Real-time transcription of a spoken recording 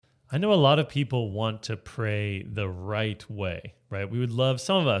I know a lot of people want to pray the right way, right?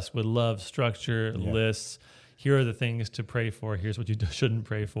 Some of us would love structure, lists. Here are the things to pray for. Here's what you shouldn't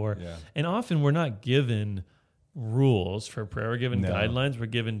pray for. Yeah. And often we're not given rules for prayer. We're given guidelines. We're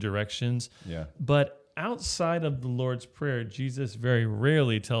given directions. Yeah. But outside of the Lord's Prayer, Jesus very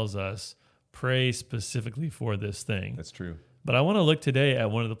rarely tells us, pray specifically for this thing. That's true. But I want to look today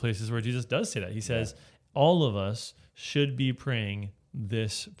at one of the places where Jesus does say that. He says, all of us should be praying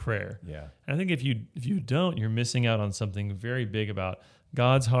this prayer. Yeah. And I think if you don't, you're missing out on something very big about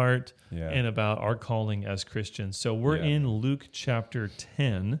God's heart and about our calling as Christians. So we're in Luke chapter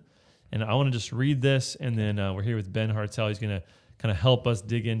 10, and I want to just read this, and then we're here with Ben Hartzell. He's going to kind of help us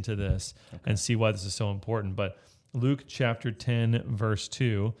dig into this and see why this is so important. But Luke chapter 10, verse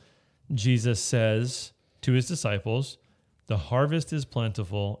 2, Jesus says to his disciples, "The harvest is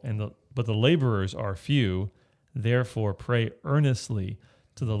plentiful, but the laborers are few. Therefore, pray earnestly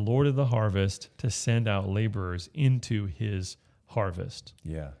to the Lord of the harvest to send out laborers into his harvest."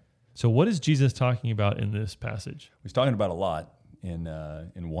 Yeah. So what is Jesus talking about in this passage? He's talking about a lot in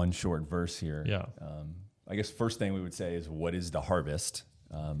one short verse here. Yeah. I guess first thing we would say is, what is the harvest?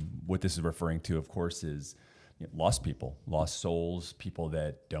 What this is referring to, of course, is lost people, lost souls, people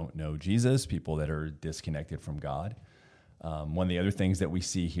that don't know Jesus, people that are disconnected from God. One of the other things that we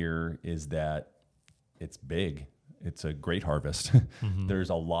see here is that it's big. It's a great harvest. Mm-hmm. There's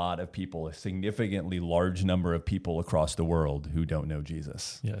a lot of people, a significantly large number of people across the world who don't know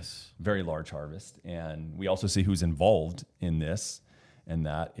Jesus. Yes. Very large harvest. And we also see who's involved in this, and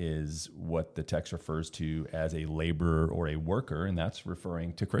that is what the text refers to as a laborer or a worker, and that's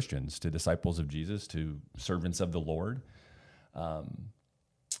referring to Christians, to disciples of Jesus, to servants of the Lord.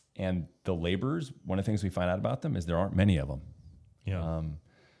 And the laborers, one of the things we find out about them is there aren't many of them. Yeah.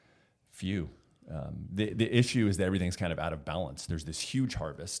 Few. The issue is that everything's kind of out of balance. There's this huge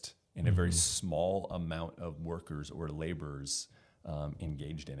harvest and a very small amount of workers or laborers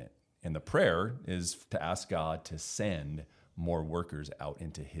engaged in it. And the prayer is to ask God to send more workers out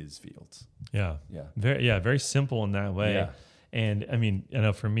into his fields. Yeah. Yeah. Very simple in that way. Yeah. And I mean, I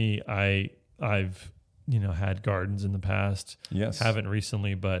know for me, I've had gardens in the past. Yes. Haven't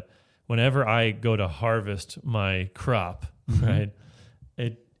recently, but whenever I go to harvest my crop, right,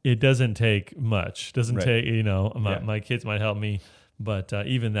 it doesn't take much. Doesn't take, my kids might help me, but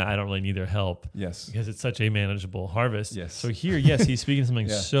even that, I don't really need their help. Yes. Because it's such a manageable harvest. Yes. So here, yes, he's speaking something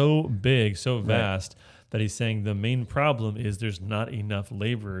so big, so vast, right, that he's saying the main problem is there's not enough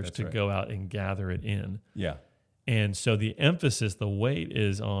laborers to go out and gather it in. Yeah. And so the emphasis, the weight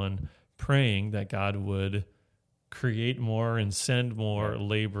is on praying that God would create more and send more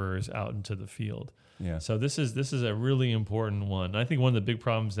laborers out into the field. Yeah. So this is a really important one. I think one of the big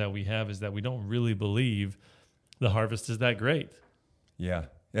problems that we have is that we don't really believe the harvest is that great. Yeah.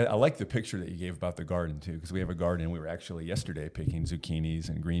 I like the picture that you gave about the garden too, because we have a garden and we were actually yesterday picking zucchinis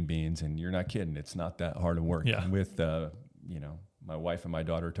and green beans, and you're not kidding. It's not that hard of work. Yeah. With, my wife and my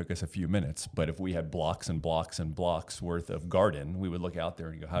daughter, it took us a few minutes, but if we had blocks and blocks and blocks worth of garden, we would look out there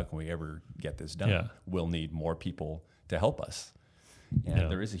and go, how can we ever get this done? Yeah. We'll need more people to help us.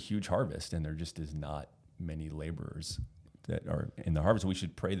 And there is a huge harvest, and there just is not many laborers that are in the harvest. We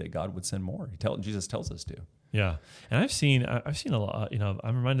should pray that God would send more. Jesus tells us to. Yeah. And I've seen a lot,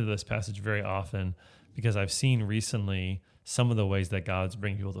 I'm reminded of this passage very often because I've seen recently some of the ways that God's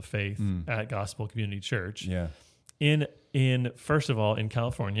bringing people to faith at Gospel Community Church. Yeah. In first of all, in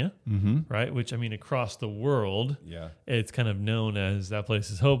California, right? Which, I mean, across the world, it's kind of known as that place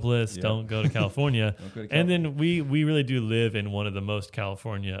is hopeless. Yeah. Don't go to California. Don't go to California. And then we really do live in one of the most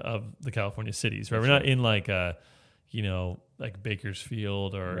California of the California cities, right? We're not in like like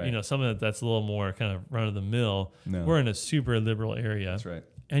Bakersfield or, something that's a little more kind of run of the mill. No. We're in a super liberal area. That's right.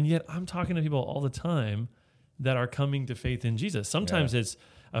 And yet I'm talking to people all the time that are coming to faith in Jesus. Sometimes it's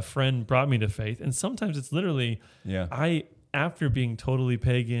a friend brought me to faith, and sometimes it's literally, after being totally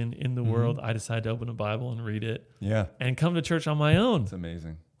pagan in the world, I decided to open a Bible and read it and come to church on my own. It's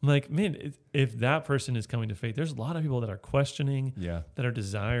amazing. I'm like, man, if that person is coming to faith, there's a lot of people that are questioning, that are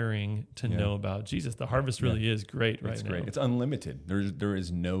desiring to know about Jesus. The harvest really is great right now. It's great. It's unlimited. There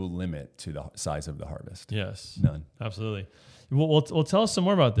is no limit to the size of the harvest. Yes. None. Absolutely. Well, tell us some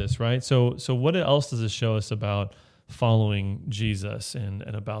more about this, right? So what else does this show us about following Jesus and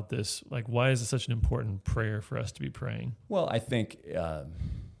about this? Like, why is it such an important prayer for us to be praying? Well, I think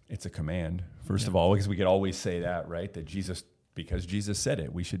it's a command, first of all, because we could always say that, right? That because Jesus said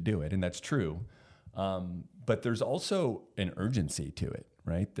it, we should do it. And that's true. But there's also an urgency to it,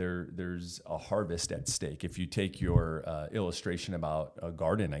 right? There's a harvest at stake. If you take your illustration about a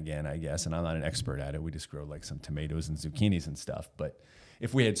garden again, I guess, and I'm not an expert at it, we just grow like some tomatoes and zucchinis and stuff. But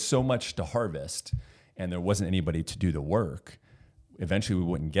if we had so much to harvest and there wasn't anybody to do the work, eventually we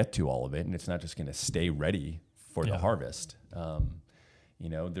wouldn't get to all of it, and it's not just going to stay ready for the harvest.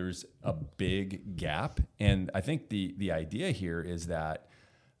 There's a big gap, and I think the idea here is that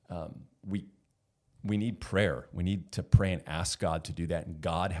we need prayer. We need to pray and ask God to do that, and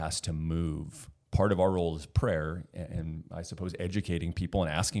God has to move. Part of our role is prayer, and I suppose educating people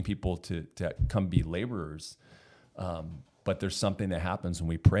and asking people to come be laborers. But there's something that happens when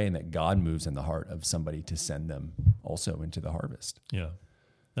we pray, and that God moves in the heart of somebody to send them also into the harvest. Yeah,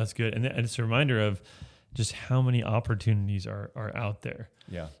 that's good. And it's a reminder of just how many opportunities are out there.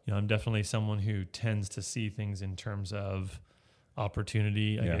 Yeah. I'm definitely someone who tends to see things in terms of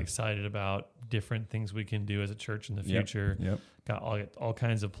opportunity. I get excited about different things we can do as a church in the future. Got all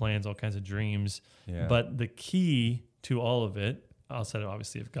kinds of plans, all kinds of dreams. Yeah. But the key to all of it, outside of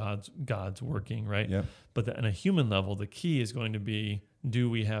obviously if God's working, right? Yep. But on a human level, the key is going to be, do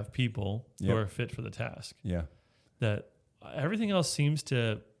we have people who are fit for the task? Yeah. That everything else seems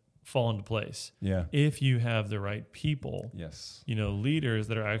to fall into place. Yeah. If you have the right people. Yes. Leaders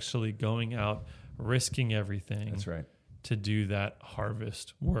that are actually going out, risking everything. That's right. To do that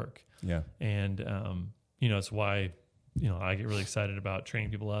harvest work. Yeah. And, it's why, I get really excited about training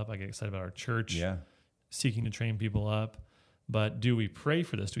people up. I get excited about our church seeking to train people up. But do we pray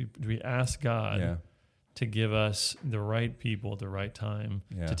for this? Do we ask God to give us the right people at the right time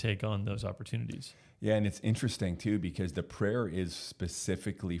to take on those opportunities? Yeah, and it's interesting too, because the prayer is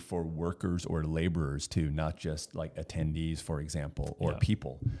specifically for workers or laborers too, not just like attendees, for example, or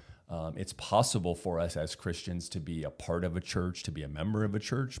people. It's possible for us as Christians to be a part of a church, to be a member of a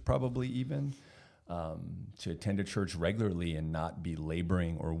church, probably even, to attend a church regularly and not be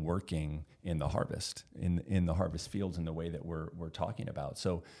laboring or working in the harvest, in the harvest fields in the way that we're talking about.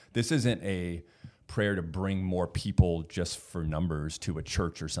 So this isn't a prayer to bring more people just for numbers to a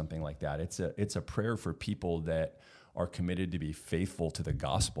church or something like that. It's a prayer for people that are committed to be faithful to the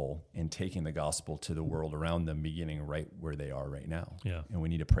gospel and taking the gospel to the world around them, beginning right where they are right now. Yeah. And we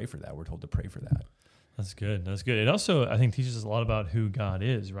need to pray for that. We're told to pray for that. That's good. That's good. It also, I think, teaches us a lot about who God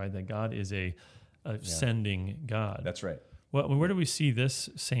is, right? That God is a sending God. That's right. Well, where do we see this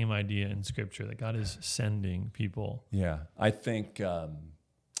same idea in Scripture, that God is sending people? Yeah. I think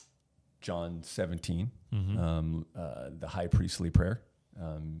John 17, the high priestly prayer,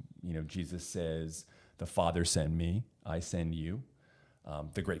 Jesus says, "The Father sent me, I send you."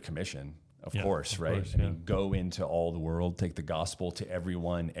 The Great Commission, of course, right? Course, I mean, go into all the world, take the gospel to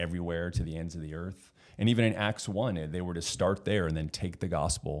everyone, everywhere, to the ends of the earth. And even in Acts 1, they were to start there and then take the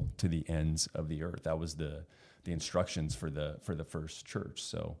gospel to the ends of the earth. That was the instructions for the first church.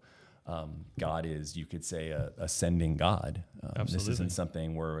 So God is, you could say, a sending God. This isn't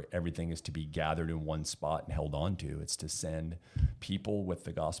something where everything is to be gathered in one spot and held on to. It's to send people with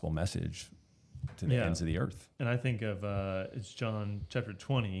the gospel message to the ends of the earth. And I think of it's John chapter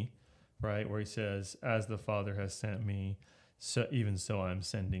 20, right, where he says, "As the Father has sent me, so even so I'm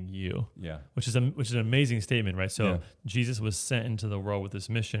sending you." Yeah, which is an amazing statement, right? So Jesus was sent into the world with this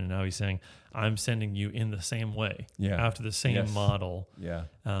mission, and now he's saying, "I'm sending you in the same way, after the same model." Yeah,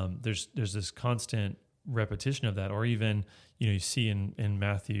 there's this constant repetition of that, or even you see in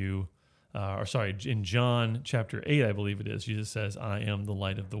Matthew. In John chapter 8, I believe it is, Jesus says, "I am the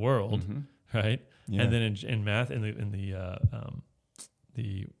light of the world," right? Yeah. And then in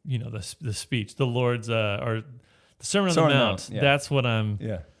the speech, the Lord's or the Sermon on the Mount. That's what I'm.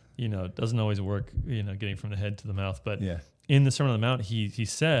 Yeah. It doesn't always work. Getting from the head to the mouth, but in the Sermon on the Mount, he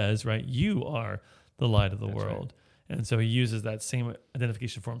says, right, "You are the light of the world." Right. And so he uses that same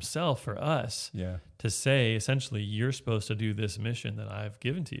identification for himself, for us, to say, essentially, you're supposed to do this mission that I've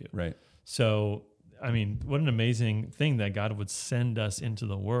given to you. Right. So, I mean, what an amazing thing that God would send us into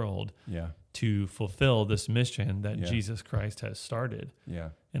the world to fulfill this mission that Jesus Christ has started.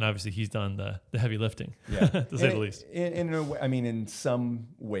 Yeah. And obviously he's done the heavy lifting, to say the least. In a way, I mean, in some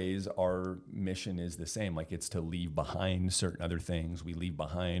ways, our mission is the same. Like, it's to leave behind certain other things. We leave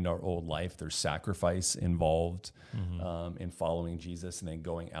behind our old life. There's sacrifice involved in following Jesus and then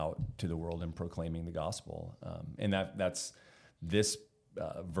going out to the world and proclaiming the gospel. And that's this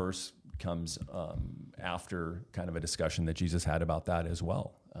verse comes after kind of a discussion that Jesus had about that as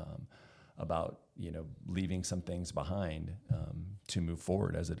well, about leaving some things behind to move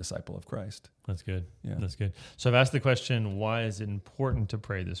forward as a disciple of Christ. That's good. Yeah, that's good. So I've asked the question: why is it important to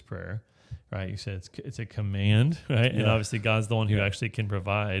pray this prayer? Right? You said it's a command, right? Yeah. And obviously God's the one who actually can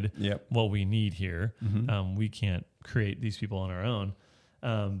provide what we need here. We can't create these people on our own.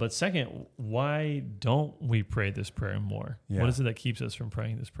 But second, why don't we pray this prayer more? Yeah. What is it that keeps us from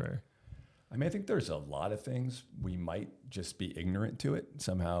praying this prayer? I mean, I think there's a lot of things. We might just be ignorant to it.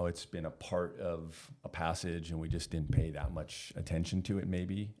 Somehow it's been a part of a passage and we just didn't pay that much attention to it,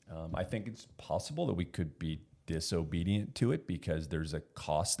 maybe. I think it's possible that we could be disobedient to it because there's a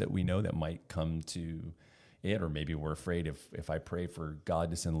cost that we know that might come to it, or maybe we're afraid if I pray for God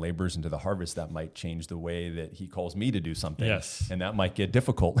to send laborers into the harvest, that might change the way that he calls me to do something. Yes. And that might get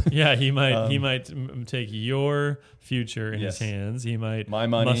difficult. Yeah, he might take your future in his hands. He might my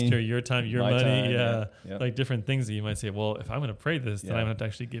money, muster your time, your money. Time, yeah. Yeah. Like different things that you might say, well, if I'm going to pray this, then I'm going to have to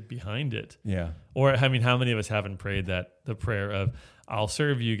actually get behind it. Yeah. Or, I mean, how many of us haven't prayed the prayer of, I'll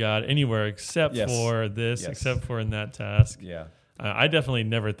serve you, God, anywhere except for this, except for in that task. Yeah. I definitely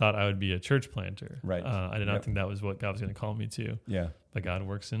never thought I would be a church planter. Right. I did not think that was what God was going to call me to. Yeah. But God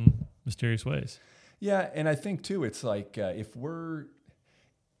works in mysterious ways. Yeah, and I think too, it's like if we're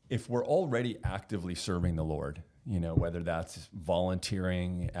already actively serving the Lord, whether that's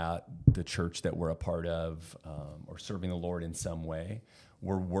volunteering at the church that we're a part of, or serving the Lord in some way,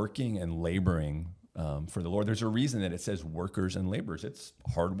 we're working and laboring for the Lord. There's a reason that it says workers and laborers. It's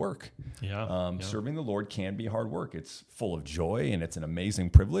hard work. Yeah. Serving the Lord can be hard work. It's full of joy and it's an amazing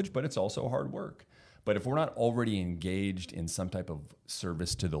privilege, but it's also hard work. But if we're not already engaged in some type of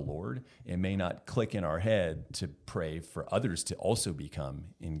service to the Lord, it may not click in our head to pray for others to also become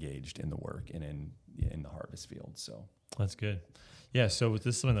engaged in the work and in the harvest field. So that's good. Yeah. So this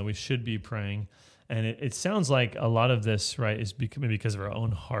is something that we should be praying. And it sounds like a lot of this, right, is because of our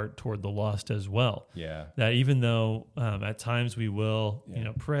own heart toward the lost as well. Yeah. That even though at times we will,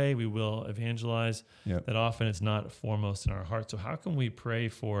 pray, we will evangelize, that often it's not foremost in our heart. So how can we pray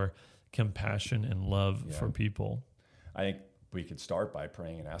for compassion and love for people? I think we could start by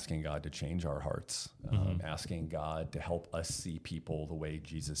praying and asking God to change our hearts, asking God to help us see people the way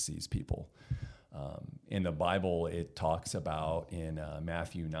Jesus sees people. In the Bible, it talks about in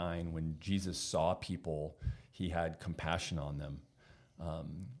Matthew 9, when Jesus saw people, he had compassion on them.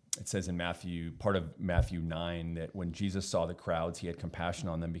 It says in part of Matthew 9, that when Jesus saw the crowds, he had compassion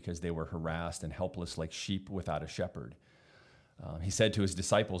on them because they were harassed and helpless like sheep without a shepherd. He said to his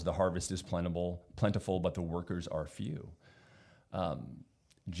disciples, the harvest is plentiful, but the workers are few.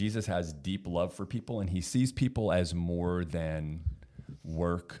 Jesus has deep love for people, and he sees people as more than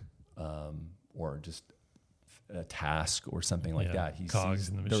work or just a task or something like that. He cogs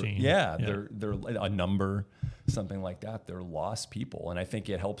in the machine. They're a number, something like that. They're lost people. And I think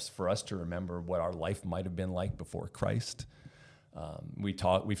it helps for us to remember what our life might have been like before Christ. We've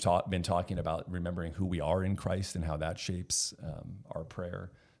been talking about remembering who we are in Christ and how that shapes our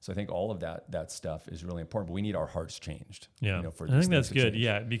prayer. So I think all of that stuff is really important, but we need our hearts changed. Yeah. I think that's good.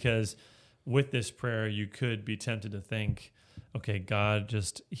 Yeah. Because with this prayer, you could be tempted to think, okay, God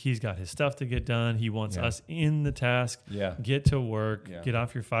he's got his stuff to get done. He wants us in the task. Yeah. Get to work, get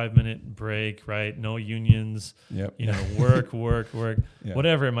off your 5-minute break, right? No unions, work,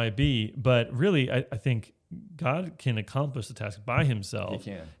 whatever it might be. But really, I think God can accomplish the task by himself.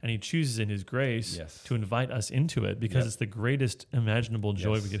 He can. And he chooses in his grace to invite us into it because it's the greatest imaginable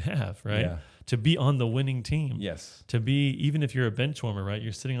joy we could have, right? Yeah. To be on the winning team. Yes. To be, even if you're a bench warmer, right?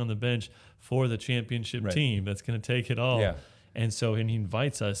 You're sitting on the bench for the championship team that's going to take it all. Yeah. And so, and he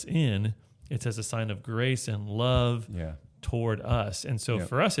invites us in, it's as a sign of grace and love toward us. And so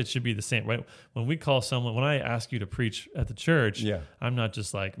for us, it should be the same, right? When we call someone, when I ask you to preach at the church, I'm not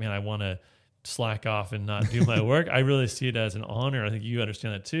just like, man, I want to slack off and not do my work. I really see it as an honor. I think you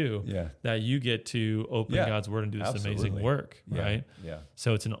understand that too, that you get to open God's word and do this amazing work, right? Yeah.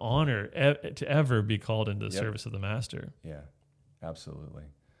 So it's an honor to ever be called into the service of the master. Yeah, absolutely.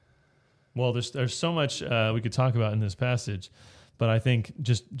 Well, there's so much we could talk about in this passage, but I think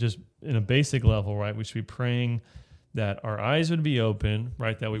just in a basic level, right, we should be praying that our eyes would be open,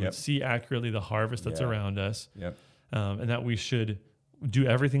 right, that we would see accurately the harvest that's around us, and that we should do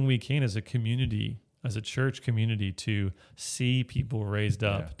everything we can as a community, as a church community, to see people raised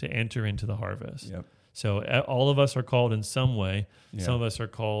up to enter into the harvest. So all of us are called in some way. Some of us are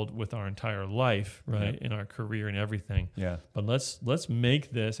called with our entire life, right, in our career and everything. But let's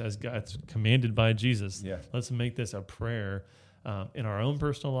make this, as God's commanded by Jesus, let's make this a prayer in our own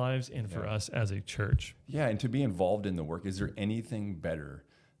personal lives and for us as a church. Yeah, and to be involved in the work. Is there anything better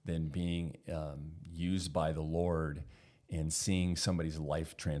than being used by the Lord and seeing somebody's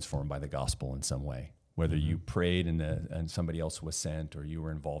life transformed by the gospel in some way? Whether you prayed and somebody else was sent, or you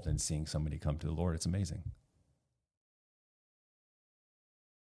were involved in seeing somebody come to the Lord, it's amazing.